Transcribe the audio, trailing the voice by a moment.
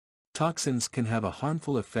Toxins can have a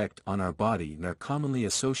harmful effect on our body and are commonly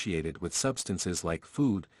associated with substances like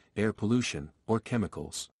food, air pollution, or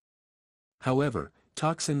chemicals. However,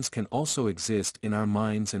 toxins can also exist in our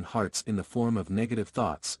minds and hearts in the form of negative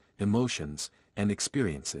thoughts, emotions, and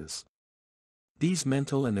experiences. These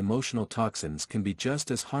mental and emotional toxins can be just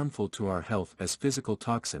as harmful to our health as physical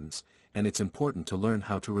toxins, and it's important to learn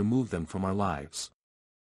how to remove them from our lives.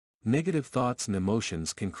 Negative thoughts and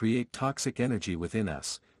emotions can create toxic energy within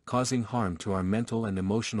us, causing harm to our mental and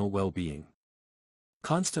emotional well-being.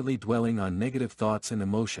 Constantly dwelling on negative thoughts and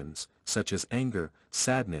emotions, such as anger,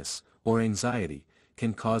 sadness, or anxiety,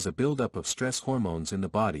 can cause a buildup of stress hormones in the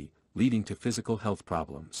body, leading to physical health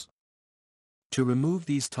problems. To remove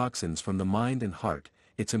these toxins from the mind and heart,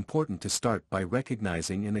 it's important to start by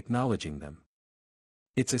recognizing and acknowledging them.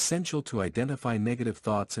 It's essential to identify negative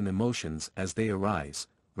thoughts and emotions as they arise,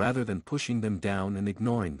 rather than pushing them down and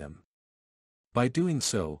ignoring them. By doing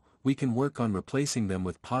so, we can work on replacing them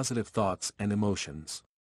with positive thoughts and emotions.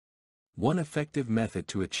 One effective method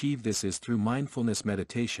to achieve this is through mindfulness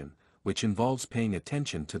meditation, which involves paying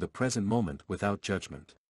attention to the present moment without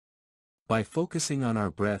judgment. By focusing on our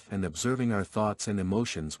breath and observing our thoughts and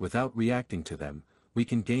emotions without reacting to them, we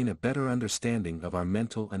can gain a better understanding of our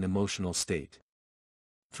mental and emotional state.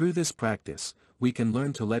 Through this practice, we can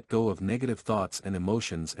learn to let go of negative thoughts and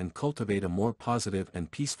emotions and cultivate a more positive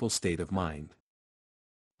and peaceful state of mind.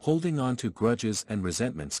 Holding on to grudges and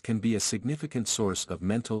resentments can be a significant source of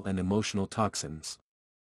mental and emotional toxins.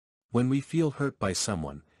 When we feel hurt by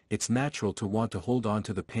someone, it's natural to want to hold on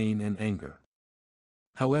to the pain and anger.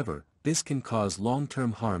 However, this can cause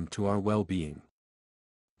long-term harm to our well-being.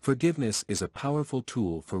 Forgiveness is a powerful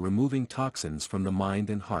tool for removing toxins from the mind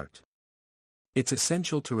and heart. It's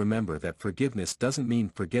essential to remember that forgiveness doesn't mean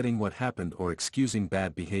forgetting what happened or excusing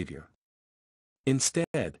bad behavior.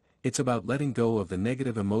 Instead, it's about letting go of the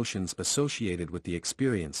negative emotions associated with the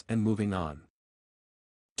experience and moving on.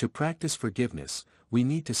 To practice forgiveness, we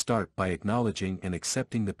need to start by acknowledging and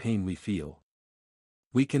accepting the pain we feel.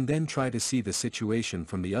 We can then try to see the situation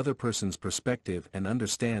from the other person's perspective and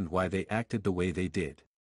understand why they acted the way they did.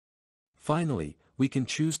 Finally, we can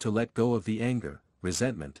choose to let go of the anger,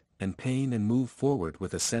 resentment, and pain and move forward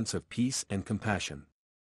with a sense of peace and compassion.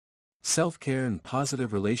 Self-care and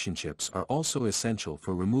positive relationships are also essential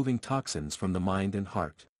for removing toxins from the mind and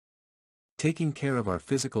heart. Taking care of our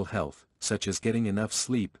physical health, such as getting enough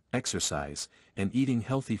sleep, exercise, and eating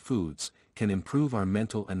healthy foods, can improve our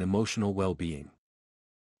mental and emotional well-being.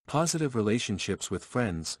 Positive relationships with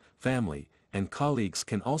friends, family, and colleagues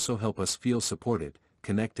can also help us feel supported,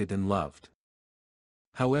 connected and loved.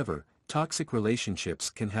 However, toxic relationships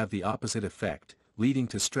can have the opposite effect, leading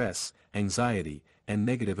to stress, anxiety, and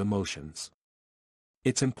negative emotions.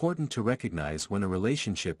 It's important to recognize when a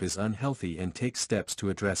relationship is unhealthy and take steps to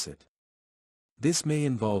address it. This may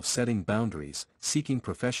involve setting boundaries, seeking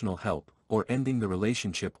professional help, or ending the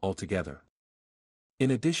relationship altogether.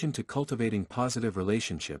 In addition to cultivating positive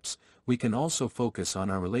relationships, we can also focus on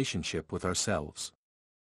our relationship with ourselves.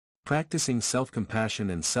 Practicing self-compassion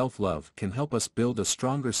and self-love can help us build a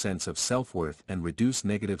stronger sense of self-worth and reduce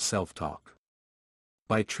negative self-talk.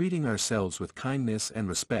 By treating ourselves with kindness and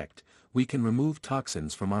respect, we can remove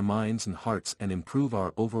toxins from our minds and hearts and improve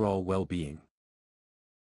our overall well-being.